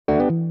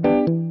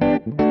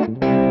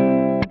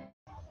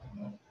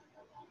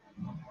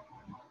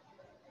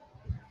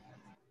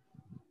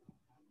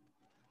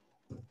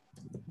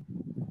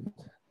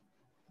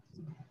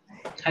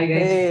Hi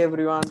guys. Hey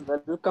everyone,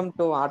 welcome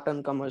to Art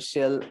and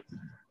Commercial.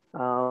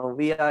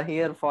 We are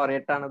here for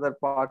yet another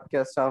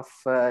podcast of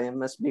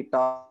MSB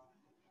Talk,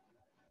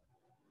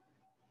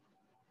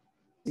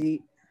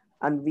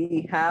 and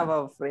we have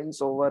our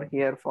friends over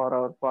here for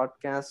our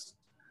podcast.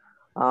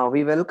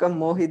 We welcome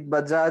Mohit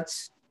Bajaj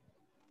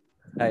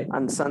Hi.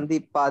 and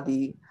Sandeep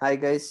Padi. Hi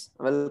guys,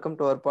 welcome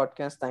to our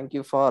podcast. Thank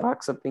you for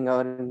accepting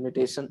our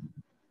invitation.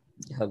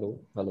 Hello.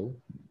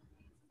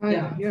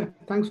 Yeah.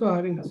 Thanks for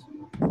having us.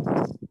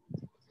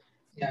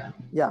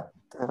 Yeah.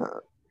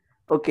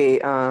 Okay,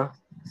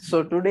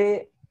 so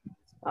today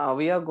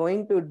we are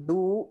going to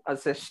do a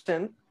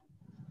session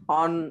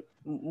on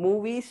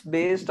movies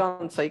based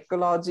on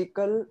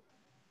psychological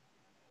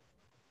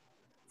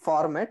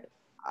format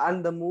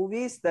and the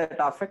movies that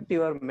affect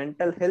your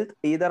mental health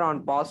either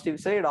on positive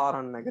side or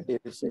on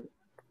negative side.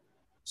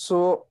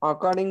 So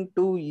according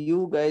to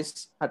you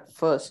guys, at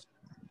first,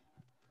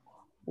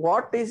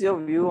 what is your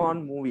view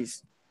on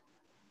movies?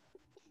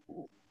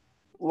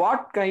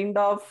 What kind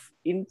of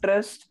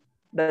interest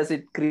does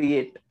it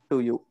create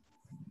to you?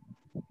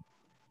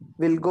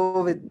 We'll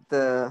go with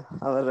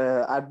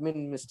our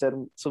admin,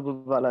 Mr.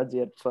 Subbu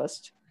Balaji, at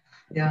first.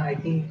 Yeah, I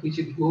think we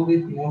should go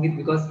with Mohit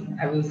because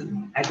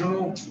I don't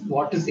know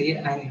what to say.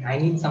 I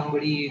need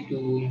somebody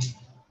to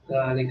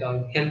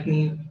help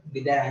me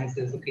with their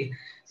answers. Okay,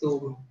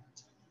 so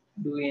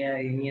do we have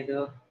any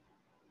other?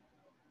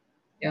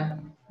 Yeah,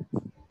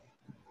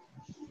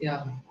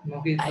 yeah,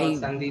 Mohit or I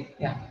Sandeep.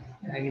 Yeah,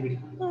 anybody.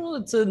 no,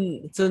 it's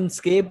an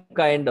escape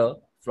kind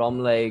of from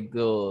like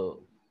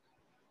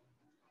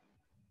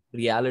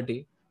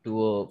reality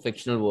to a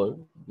fictional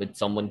world which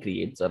someone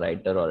creates, a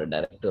writer or a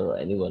director or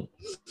anyone.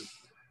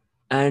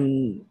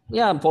 And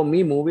yeah, for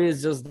me, movie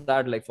is just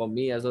that. Like for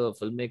me as a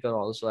filmmaker,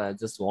 also, I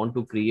just want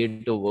to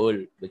create a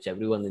world which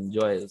everyone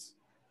enjoys,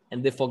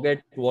 and they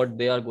forget what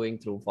they are going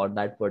through for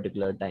that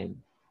particular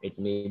time. It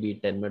may be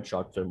 10-minute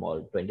short film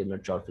or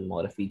 20-minute short film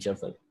or a feature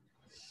film.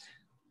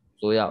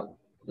 So yeah,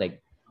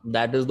 like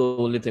that is the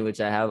only thing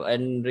which I have.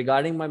 And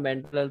regarding my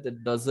mental health,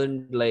 it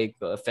doesn't like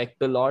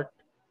affect a lot,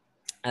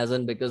 as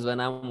in because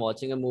when I'm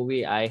watching a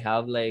movie, I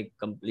have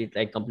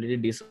completely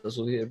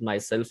disassociate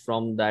myself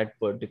from that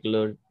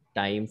particular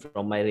time,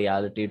 from my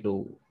reality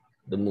to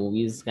the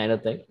movies kind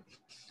of thing.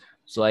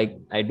 So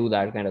I do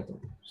that kind of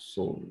thing.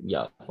 So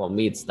yeah, for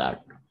me it's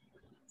that.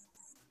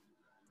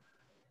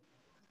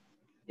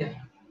 Yeah,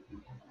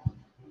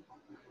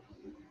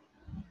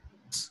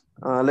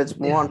 Let's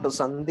move yeah, on to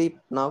Sandeep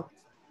now.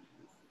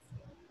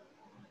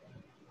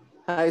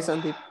 Hi,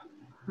 Sandeep.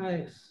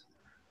 Hi.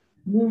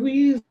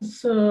 Movies.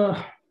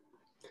 I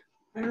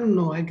don't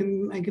know. I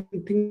can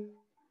think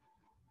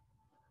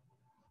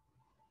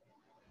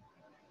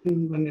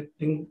when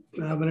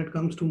it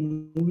comes to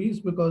movies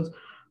because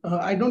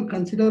I don't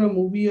consider a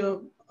movie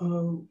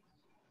to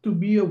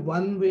be a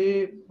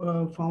one-way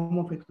form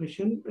of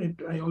expression.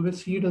 I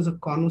always see it as a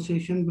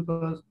conversation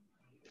because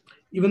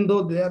even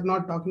though they are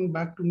not talking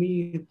back to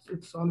me,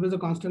 it's always a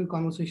constant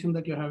conversation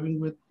that you're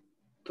having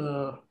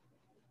uh,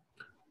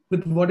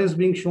 with what is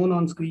being shown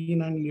on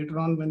screen, and later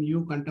on when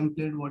you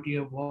contemplate what you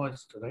have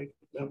watched, right?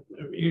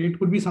 It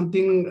could be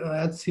something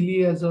as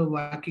silly as a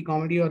wacky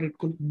comedy, or it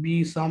could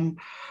be some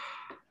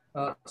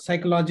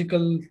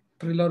psychological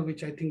thriller,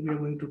 which I think we are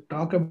going to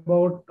talk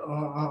about,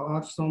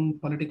 or some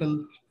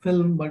political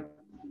film. But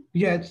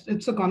yeah,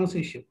 it's a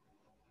conversation.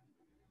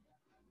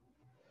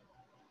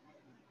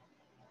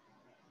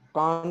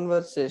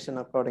 Conversation,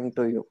 according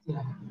to you.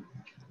 yeah.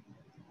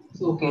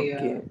 So okay.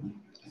 Okay.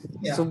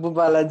 Yeah. Subbu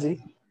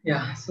Balaji.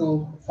 Yeah,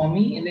 so for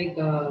me, like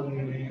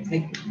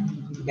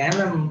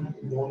whenever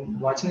I'm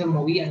watching a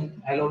movie,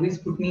 and I'll always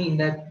put me in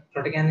that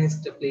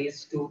protagonist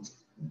place to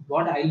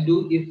what I'll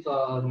do if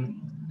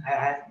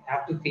I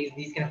have to face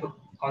these kind of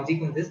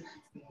consequences.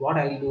 What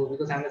I'll do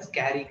because I'm a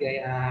scary guy.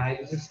 I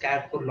used to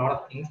scared for a lot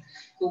of things.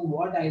 So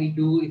what I'll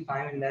do if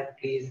I'm in that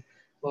place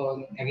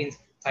against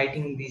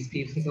fighting these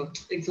people.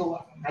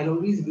 So I'll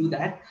always do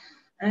that,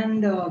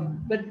 and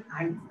but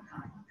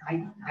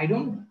I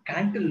don't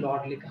connect a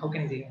lot. Like how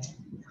can I say?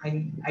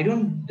 I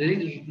don't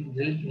relate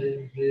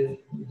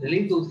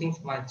those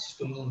things much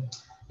to me.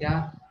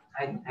 Yeah,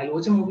 I'll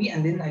watch a movie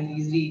and then I'll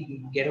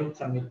easily get out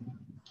from it.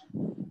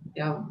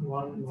 Yeah,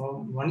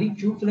 only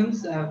few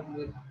films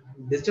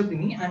disturbed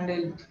me, and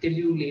I'll tell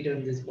you later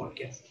in this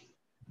podcast.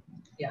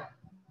 Yeah,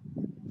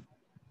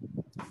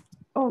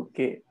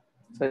 Okay.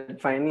 So it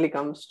finally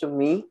comes to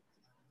me.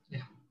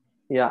 yeah.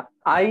 Yeah.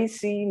 I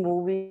see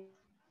movies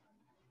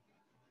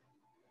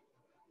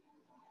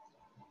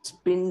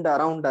pinned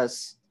around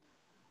us.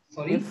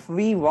 Sorry, If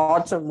we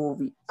watch a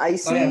movie, I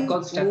sorry, I've see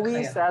got stuck.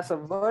 movies Yeah, as a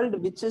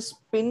world which is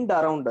pinned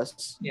around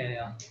us,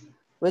 yeah.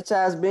 which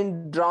has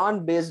been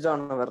drawn based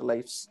on our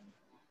lives.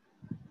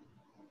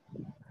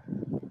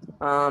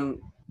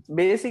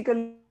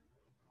 Basically,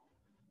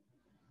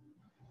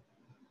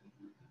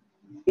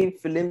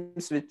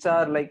 films which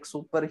are like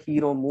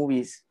superhero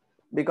movies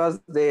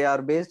because they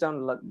are based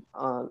on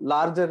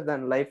larger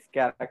than life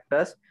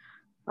characters.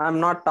 I'm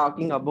not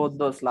talking about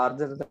those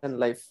larger than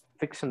life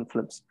fiction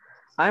films.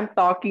 I'm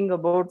talking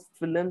about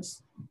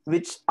films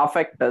which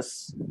affect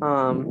us.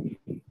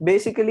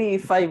 Basically,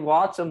 if I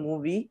watch a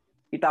movie,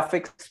 it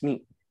affects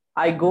me.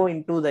 I go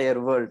into their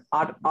world,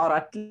 or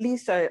at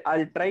least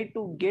I'll try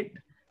to get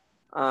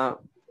uh,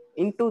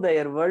 into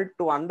their world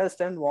to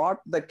understand what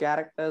the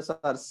characters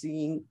are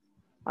seeing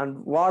and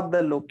what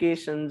the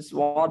locations,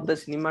 what the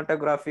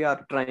cinematography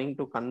are trying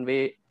to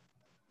convey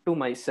to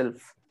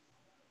myself.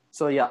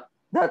 So yeah,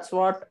 that's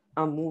what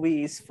a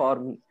movie is for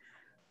me.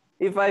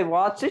 If I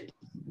watch it,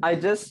 I'll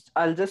just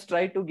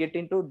try to get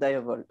into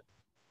their world.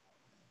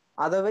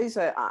 Otherwise,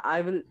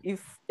 I will,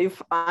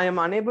 if I am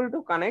unable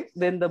to connect,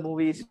 then the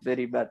movie is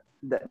very bad.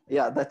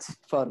 Yeah, that's it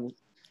for me.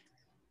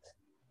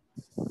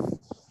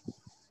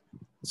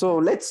 So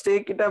let's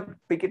pick it up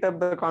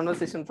the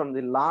conversation from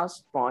the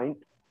last point.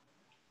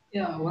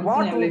 Yeah, one thing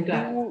What I would like would to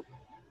add. you?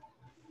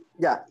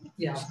 Yeah,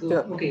 Yeah, so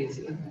sure. okay,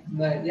 so,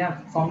 but yeah,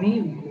 for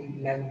me,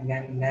 when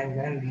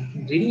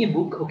reading a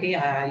book, okay,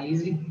 I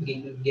usually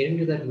get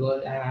into that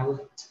world, and I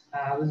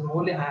was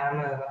more like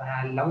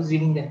I love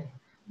reading that,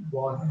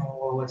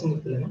 or watching a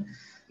film,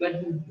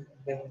 but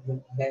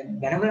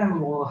whenever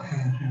I'm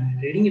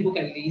reading a book,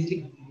 I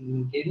easily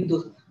get into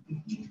those,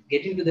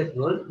 get into that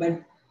world,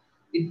 but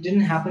it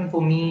didn't happen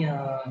for me.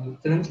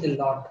 Films a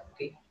lot,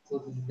 okay,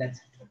 so that's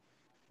it.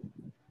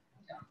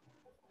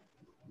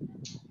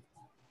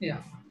 Yeah.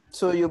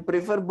 So you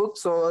prefer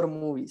books over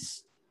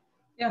movies?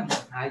 Yeah,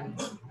 I,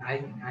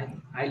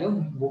 I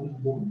love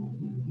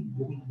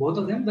both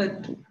of them,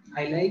 but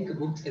I like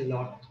books a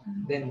lot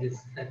than this.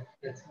 That's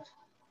it.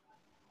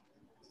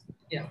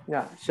 Yeah,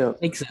 Yeah, sure.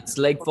 Makes sense.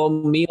 Like for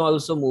me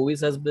also,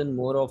 movies has been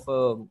more of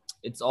a,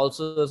 it's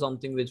also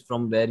something which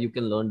from where you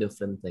can learn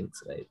different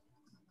things, right?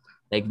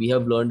 Like we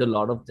have learned a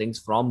lot of things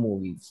from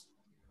movies.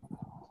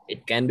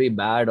 It can be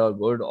bad or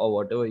good or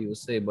whatever you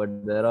say,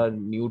 but there are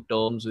new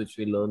terms which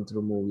we learn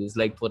through movies.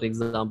 Like for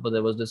example,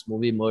 there was this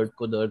movie Merd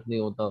Ko Dard Nahi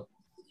Hota,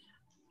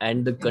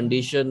 and the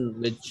condition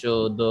which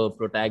the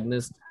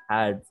protagonist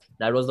had,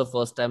 that was the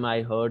first time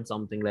I heard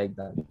something like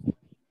that,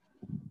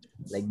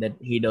 like that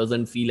he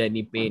doesn't feel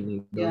any pain, he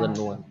doesn't yeah,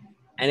 know,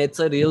 and it's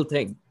a real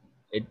thing.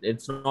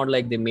 It's not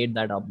like they made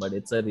that up, but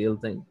it's a real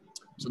thing.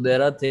 So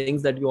there are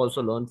things that you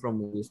also learn from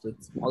movies. So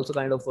it's also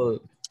kind of a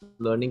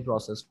learning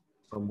process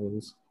from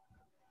movies.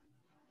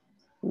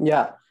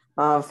 Yeah.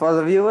 For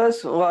the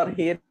viewers who are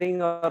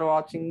hearing or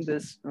watching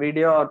this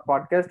video or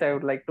podcast, I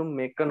would like to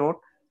make a note.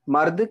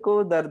 Mard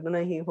Ko Dard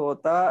Nahi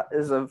Hota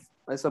is a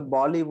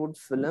Bollywood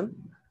film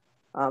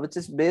which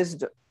is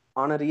based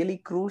on a really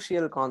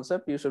crucial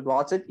concept. You should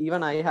watch it.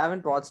 Even I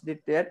haven't watched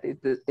it yet.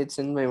 It's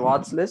in my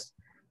watch list.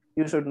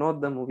 You should know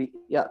the movie.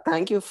 Yeah,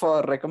 thank you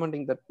for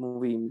recommending that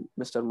movie,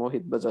 Mr.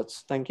 Mohit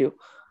Bajaj. Thank you.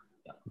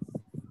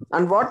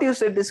 And what you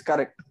said is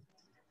correct.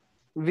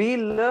 We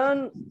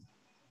learn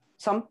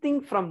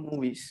something from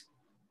movies.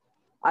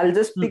 I'll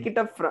just pick it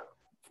up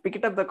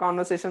the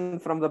conversation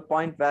from the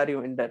point where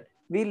you ended.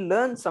 We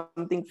learn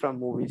something from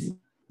movies.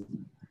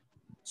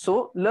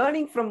 So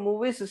learning from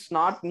movies is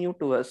not new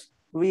to us.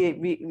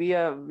 We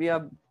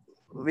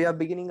are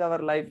beginning our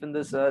life in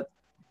this earth.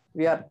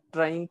 We are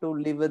trying to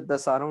live with the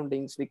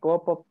surroundings. We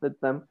cope up with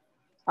them,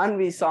 and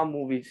we saw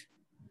movies.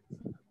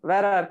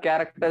 Where are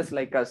characters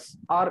like us?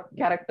 Or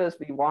characters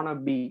we wanna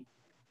be?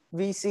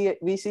 We see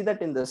that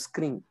in the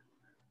screen.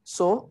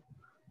 So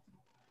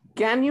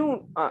can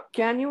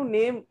you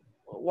name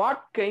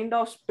what kind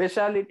of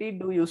speciality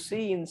do you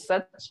see in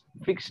such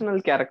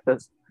fictional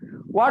characters?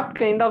 What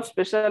kind of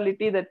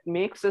speciality that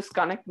makes us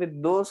connect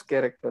with those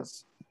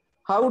characters?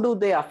 How do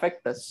they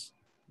affect us?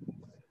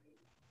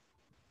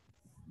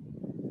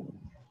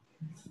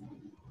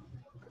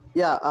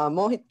 Yeah,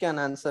 Mohit can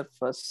answer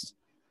first.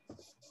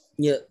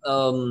 Yeah,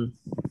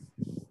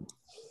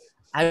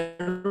 I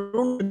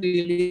don't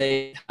really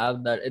like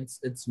have that.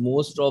 It's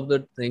most of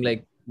the thing,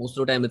 like most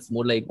of the time it's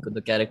more like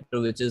the character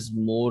which is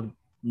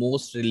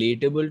most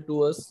relatable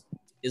to us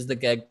is the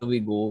character we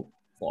go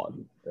for,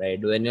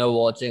 right? When you're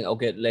watching,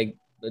 okay, like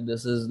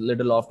this is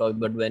little off topic,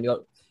 but when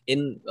you're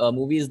in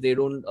movies, they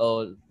don't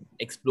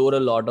explore a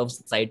lot of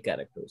side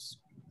characters,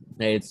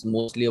 right? It's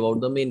mostly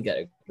about the main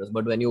characters.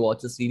 But when you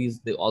watch a series,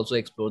 they also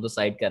explore the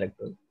side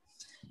characters,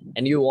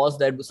 and you watch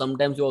that.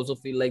 Sometimes you also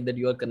feel like that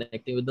you are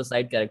connecting with the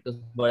side characters,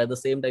 but at the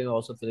same time you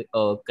also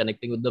feel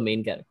connecting with the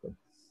main character.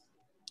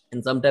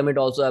 And sometimes it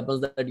also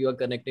happens that you are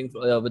connecting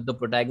with the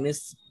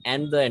protagonist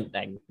and the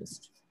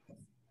antagonist.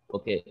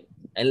 Okay,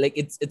 and like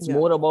it's Yeah.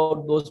 more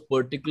about those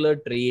particular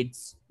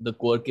traits, the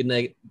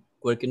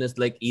quirkiness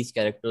like each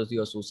characters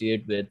you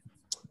associate with,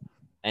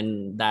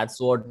 and that's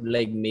what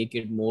like make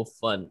it more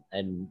fun.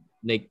 And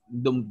like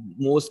the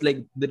most,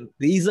 like the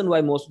reason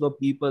why most of the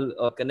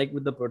people connect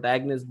with the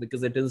protagonist,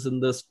 because it is in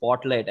the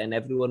spotlight and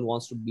everyone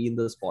wants to be in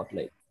the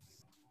spotlight.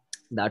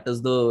 That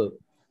is the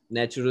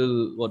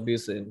natural, what do you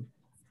say,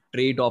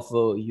 trait of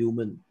a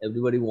human.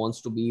 Everybody wants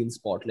to be in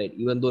spotlight,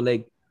 even though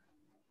like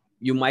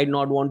you might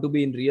not want to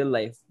be in real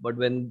life, but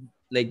when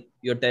like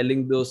you're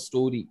telling the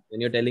story,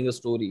 when you're telling a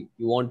story,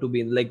 you want to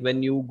be in, like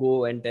when you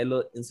go and tell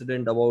an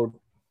incident about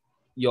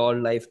your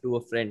life to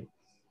a friend,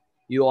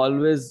 you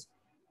always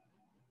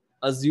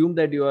assume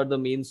that you are the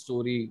main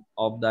story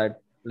of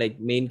that, like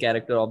main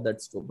character of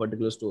that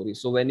particular story.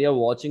 So when you're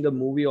watching a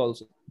movie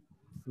also,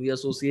 we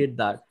associate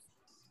that.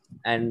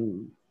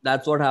 And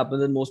that's what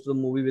happens in most of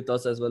the movie with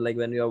us as well. Like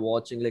when you are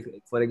watching, like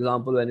for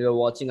example, when you are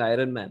watching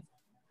Iron Man,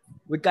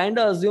 we kind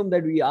of assume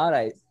that we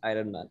are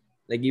Iron Man.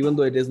 Like even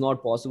though it is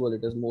not possible,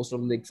 it is most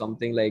of like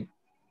something like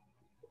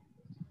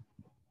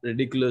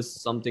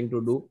ridiculous something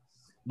to do,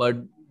 but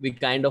we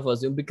kind of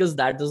assume because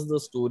that is the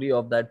story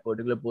of that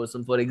particular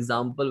person. For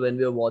example, when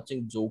we are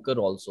watching Joker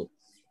also,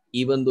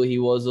 even though he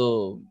was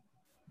a,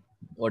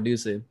 what do you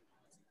say,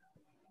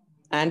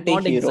 not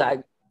Anti-hero.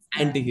 exact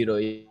anti-hero,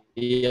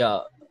 yeah,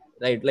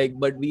 right, like,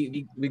 but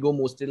we go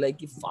mostly like,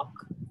 fuck,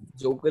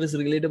 Joker is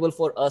relatable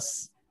for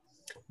us,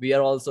 we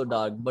are also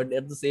dark. But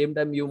at the same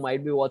time, you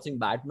might be watching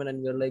Batman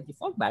and you're like,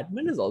 fuck,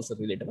 Batman is also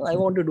relatable, I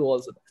want to do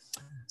also.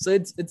 So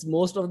it's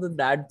most of the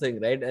that thing,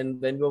 right? And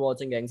when we're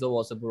watching Gangs of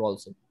Wasseypur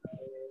also,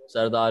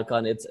 Sardar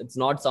Khan, it's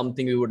not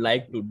something we would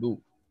like to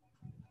do,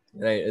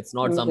 right? It's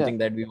not Yeah. something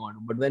that we want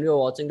to. But when we are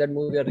watching that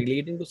movie, we are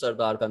relating to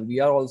Sardar Khan. We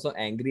are also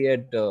angry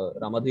at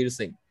Ramadhir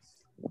Singh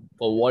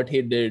for what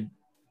he did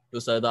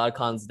to Sardar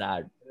Khan's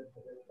dad,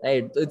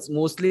 right? It's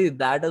mostly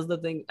that is the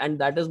thing, and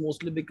that is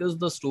mostly because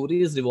the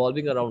story is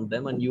revolving around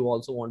them, and you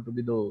also want to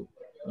be the,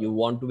 you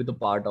want to be the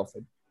part of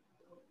it.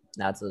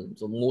 That's it.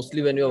 So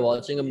mostly when you're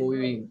watching a movie,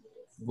 we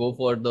go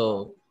for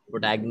the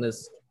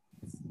protagonist,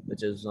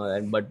 which is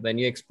but when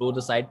you explore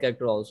the side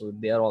character also,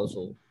 they are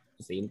also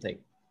the same thing,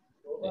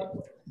 right?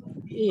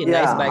 Hey,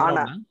 nice Yeah,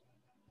 background, man.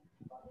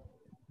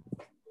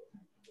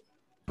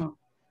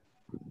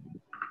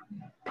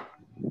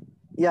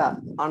 yeah,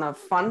 on a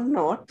fun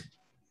note,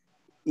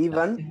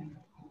 even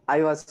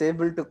I was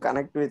able to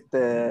connect with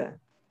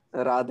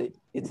Radhe.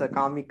 It's a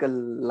comical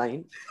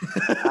line.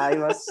 I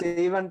was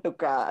even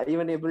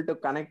able to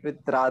connect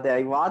with Radhe.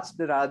 I watched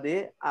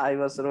Radhe. I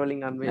was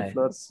rolling on my Right.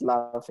 floors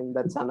laughing.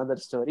 That's another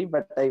story.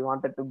 But I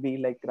wanted to be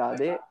like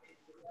Radhe,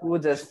 who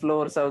just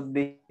floors out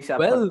Disha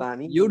Well,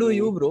 Patani. you do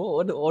you,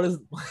 bro. What is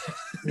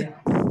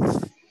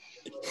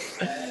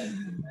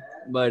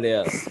but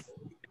yeah,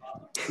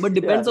 but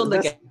depends on the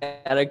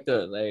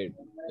character, right?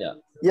 Yeah.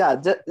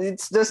 Yeah,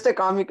 it's just a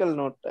comical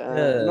note.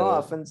 No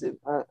offensive.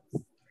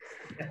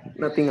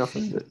 Nothing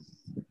offensive.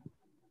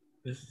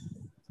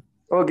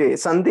 Okay,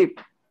 Sandeep.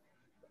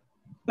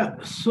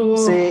 So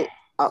Say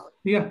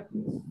yeah,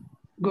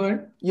 go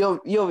ahead. your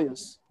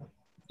views.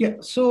 Yeah,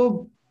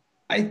 so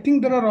I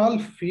think there are all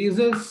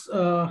phases.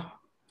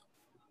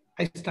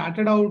 I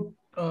started out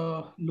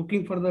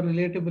looking for the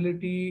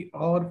relatability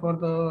or for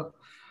the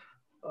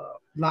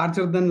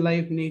larger than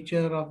life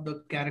nature of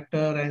the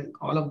character and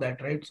all of that,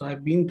 right? So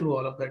I've been through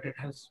all of that. It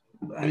has,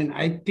 I mean,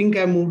 I think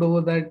I moved over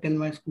that in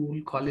my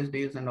school, college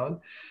days and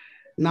all.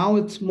 Now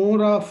it's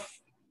more of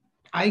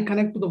I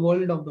connect to the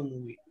world of the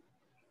movie.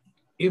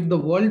 If the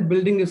world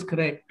building is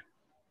correct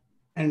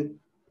and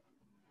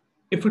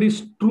if it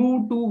is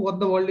true to what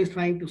the world is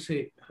trying to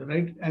say,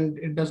 right, and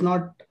it does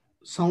not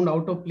sound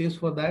out of place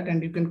for that,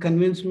 and you can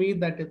convince me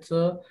that it's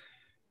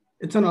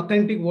an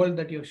authentic world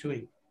that you're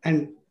showing.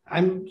 And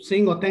I'm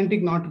saying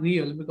authentic, not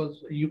real,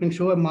 because you can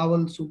show a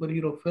Marvel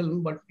superhero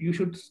film, but you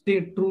should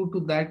stay true to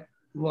that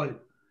world.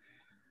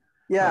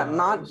 Yeah,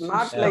 not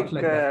like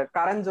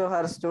Karan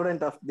Johar,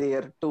 student of the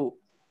year 2,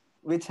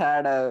 which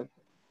had a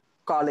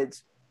college,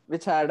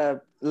 which had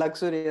a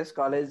luxurious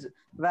college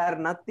where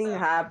nothing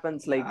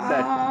happens like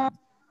that.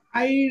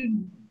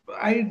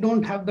 I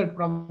don't have that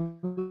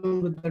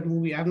problem with that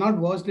movie. I've not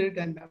watched it,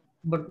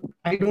 but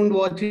I don't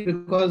watch it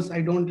because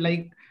I don't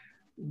like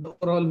the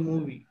overall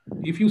movie.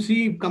 If you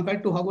see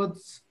compared to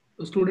Hogwarts,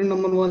 student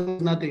number one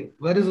is nothing.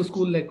 Where is a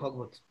school like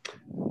Hogwarts?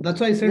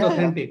 That's why I said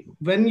authentic.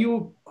 When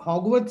you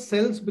Hogwarts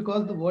sells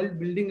because the world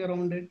building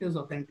around it is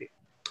authentic.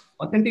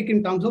 Authentic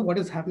in terms of what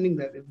is happening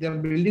there. If they are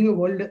building a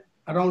world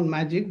around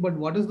magic, but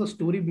what is the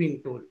story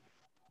being told?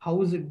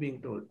 How is it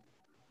being told?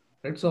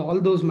 Right. So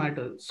all those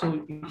matters.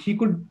 So he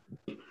could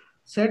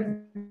set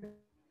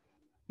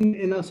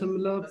in a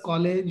similar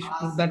college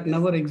that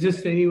never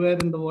exists anywhere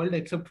in the world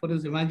except for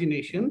his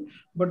imagination,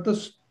 but the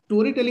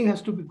storytelling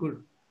has to be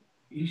good.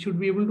 He should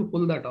be able to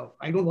pull that off.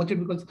 I don't watch it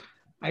because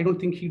I don't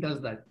think he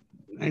does that.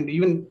 And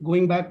even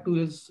going back to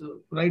his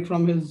right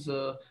from his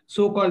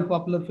so-called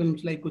popular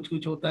films like Kuch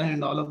Kuch Hota Hai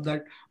and all of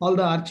that, all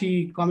the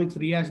Archie comics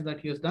rehash that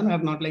he has done, I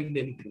have not liked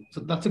anything.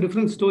 So that's a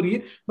different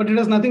story, but it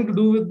has nothing to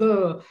do with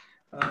the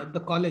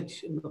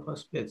college in the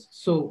first place.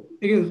 So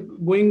again,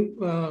 going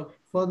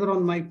further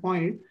on my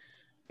point,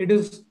 it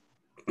is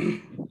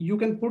you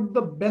can put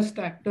the best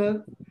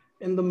actor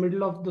in the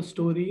middle of the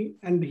story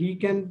and he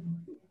can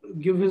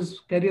give his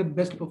career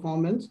best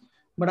performance,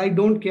 but I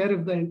don't care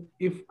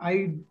if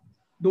I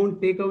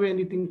don't take away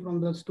anything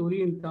from the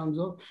story in terms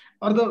of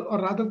or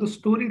rather the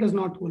story does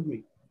not hold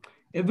me.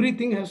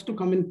 Everything has to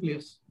come in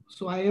place.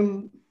 So I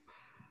am,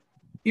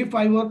 if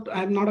I were to,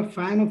 I'm not a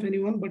fan of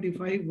anyone, but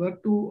if I were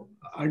to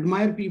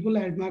admire people,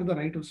 I admire the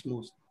writers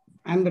most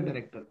and the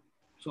director.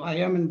 So I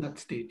am in that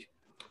stage.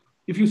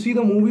 If you see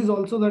the movies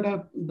also that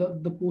have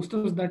the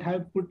posters that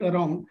have put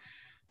around,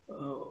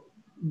 uh,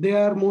 they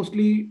are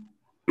mostly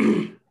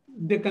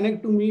they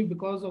connect to me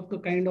because of the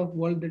kind of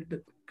world that they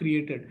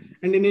created.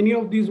 And in any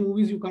of these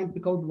movies, you can't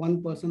pick out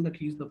one person that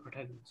he's the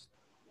protagonist.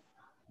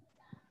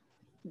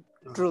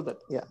 True that.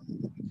 Yeah.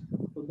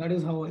 So that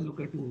is how I look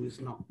at movies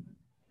now.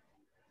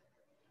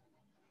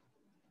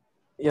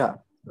 Yeah.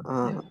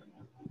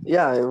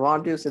 Yeah,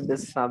 what you said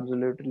is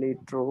absolutely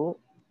true.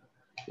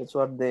 That's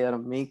what they are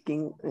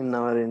making in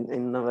our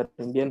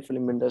Indian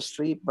film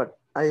industry, but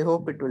I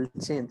hope it will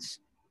change.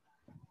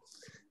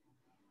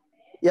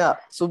 Yeah,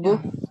 Subbu.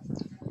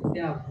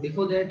 Yeah,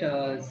 before that,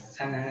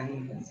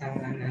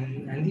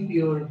 Sandeep,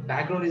 your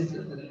background is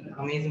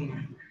amazing,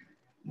 man.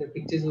 The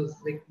pictures was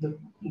like the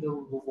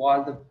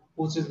wall, the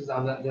posters was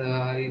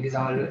it is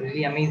all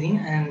really amazing,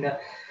 and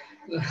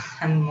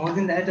more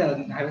than that,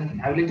 I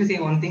would like to say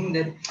one thing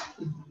that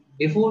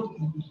before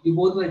you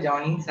both were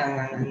joining,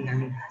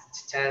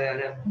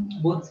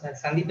 both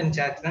Sandeep and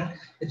Chatran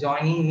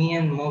joining me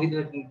and Mohit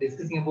were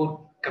discussing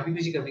about Kabhi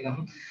Khushi Kabhi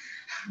Gum,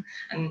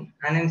 and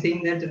I'm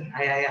saying that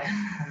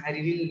I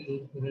really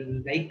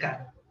like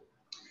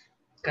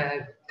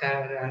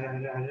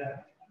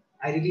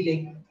I really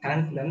like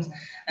current films,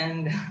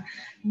 and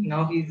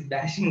now he's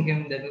bashing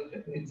him. That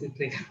it's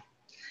like,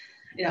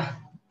 yeah.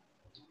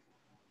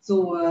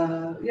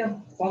 So yeah,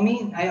 for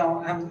me,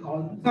 I'm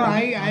all. No,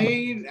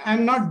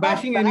 I'm not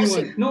bashing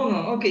anyone. No, no,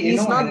 okay, He's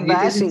no, not it's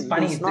bashing.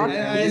 funny. He's It's, not.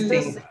 I'm He's just just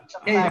saying. saying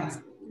the Yeah, facts.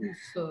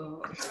 So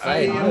It's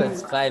I fine, bro. am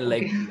It's fine.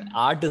 Like okay.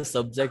 art is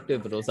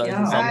subjective, bro. So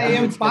Yeah, I something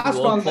am which can past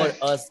all work for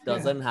that. us Yeah.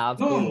 doesn't have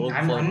to No, work for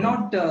I'm him.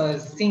 not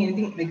saying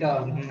anything like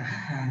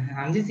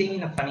I'm just saying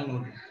in a funny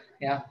mood.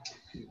 Yeah.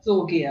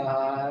 So okay.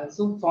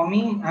 So for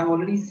me, I've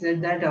already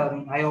said that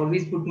I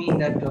always put me in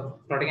that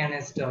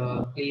protagonist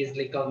place,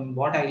 like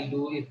what I'll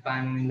do if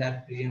I'm in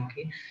that region.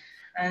 Okay.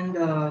 And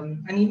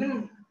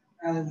even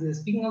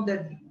speaking of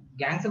that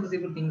gangs of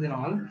disabled things and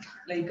all,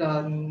 like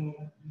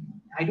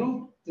I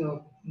don't.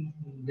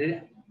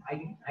 Re-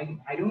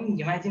 I don't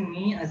imagine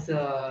me as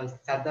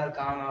Sardar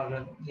Khan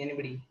or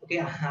anybody. Okay,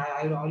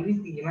 I will always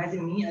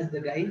imagine me as the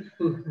guy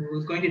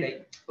who's going to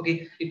die.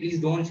 Okay, please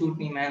don't shoot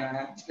me,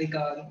 man. Like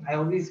I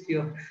always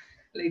fear,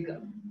 like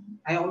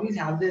I always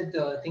have that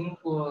thing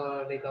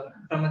for like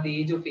from at the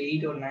age of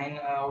 8 or 9.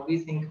 I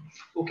always think,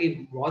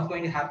 okay, what's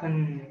going to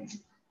happen?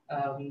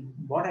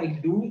 What I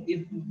do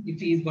if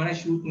he's gonna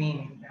shoot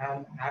me?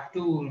 I have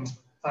to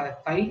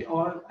fight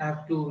or I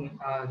have to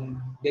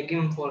beg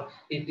him for,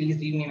 hey, please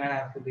leave me, man. I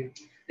have to live.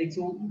 Like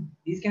so,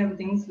 these kind of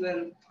things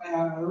where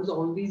I was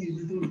always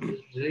used to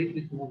relate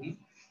with movies,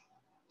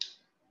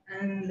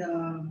 and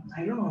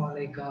I don't know,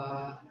 like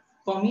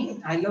for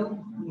me, I love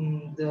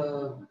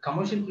the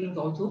commercial films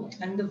also,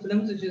 and the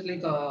films which is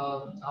like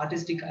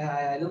artistic.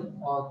 I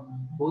love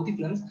both the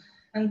films,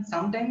 and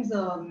sometimes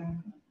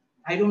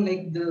I don't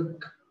like the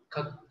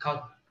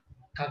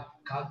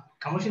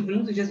commercial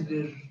films which is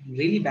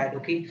really bad.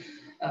 Okay,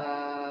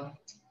 uh,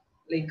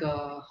 like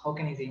how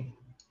can I say?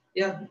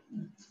 Yeah,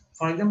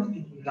 for example,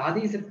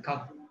 Radhe is a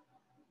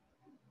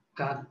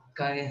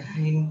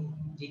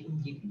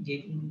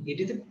it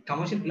is a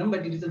commercial film,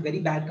 but it is a very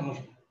bad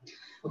commercial.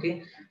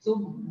 Okay,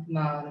 so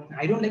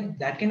I don't like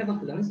that kind of a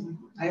films.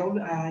 I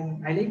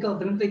like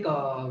films like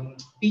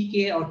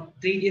PK or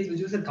 3 Days,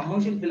 which was a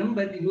commercial film,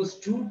 but it was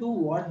true to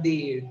what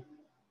they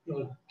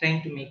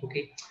trying to make.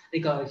 Okay,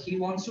 like he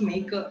wants to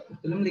make a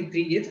film like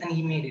 3 Days, and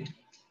he made it.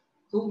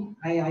 So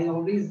I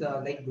always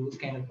like those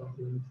kind of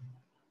films.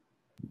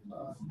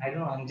 I don't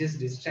know. I'm just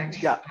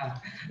distracted. Yeah.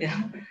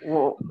 Yeah,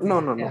 Oh,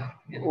 no. yeah,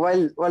 yeah.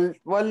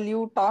 While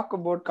you talk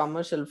about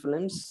commercial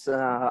films,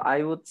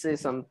 I would say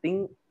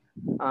something.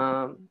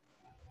 Um,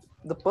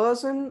 the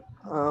person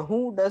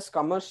who does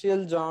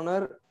commercial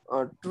genre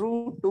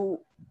true to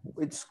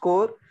its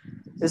core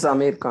is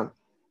Amir Khan.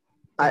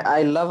 Yeah.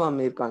 I love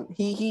Amir Khan.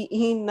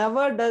 He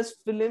never does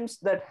films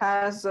that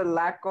has a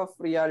lack of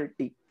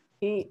reality.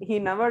 He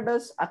never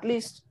does. At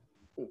least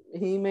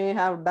he may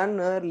have done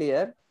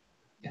earlier,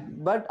 Yeah.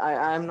 but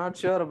I am not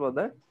sure about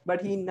that.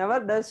 But he never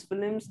does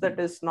films that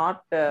is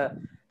not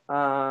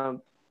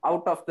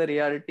out of the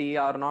reality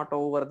or not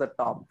over the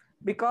top,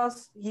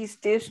 because he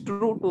stays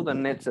true to the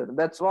nature.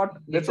 That's what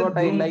Except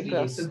I Doom like 3.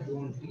 us. Except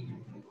Doom 3.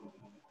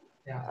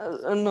 Yeah.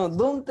 No,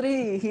 Doom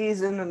 3, he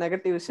is in a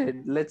negative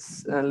shade.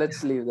 Let's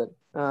leave that.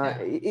 Yeah.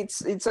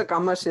 It's a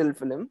commercial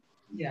film.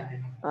 Yeah.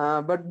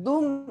 But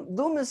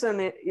Doom is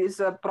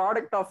a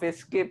product of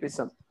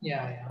escapism.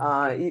 Yeah.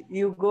 Yeah.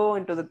 You go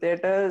into the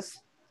theaters,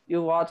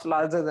 you watch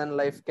larger than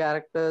life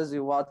characters,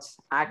 you watch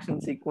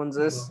action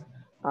sequences,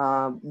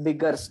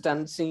 bigger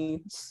stunt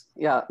scenes,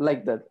 yeah,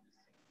 like that.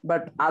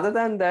 But other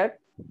than that,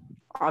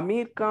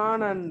 Amir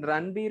Khan and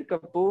Ranbir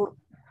Kapoor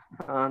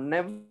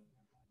never did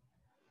films that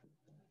are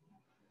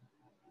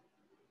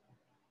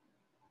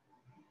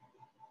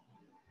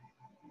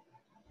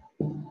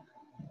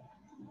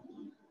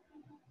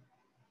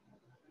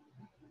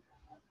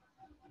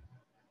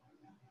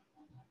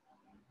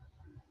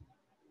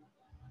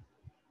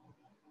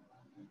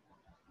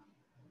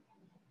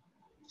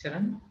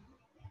Sharan?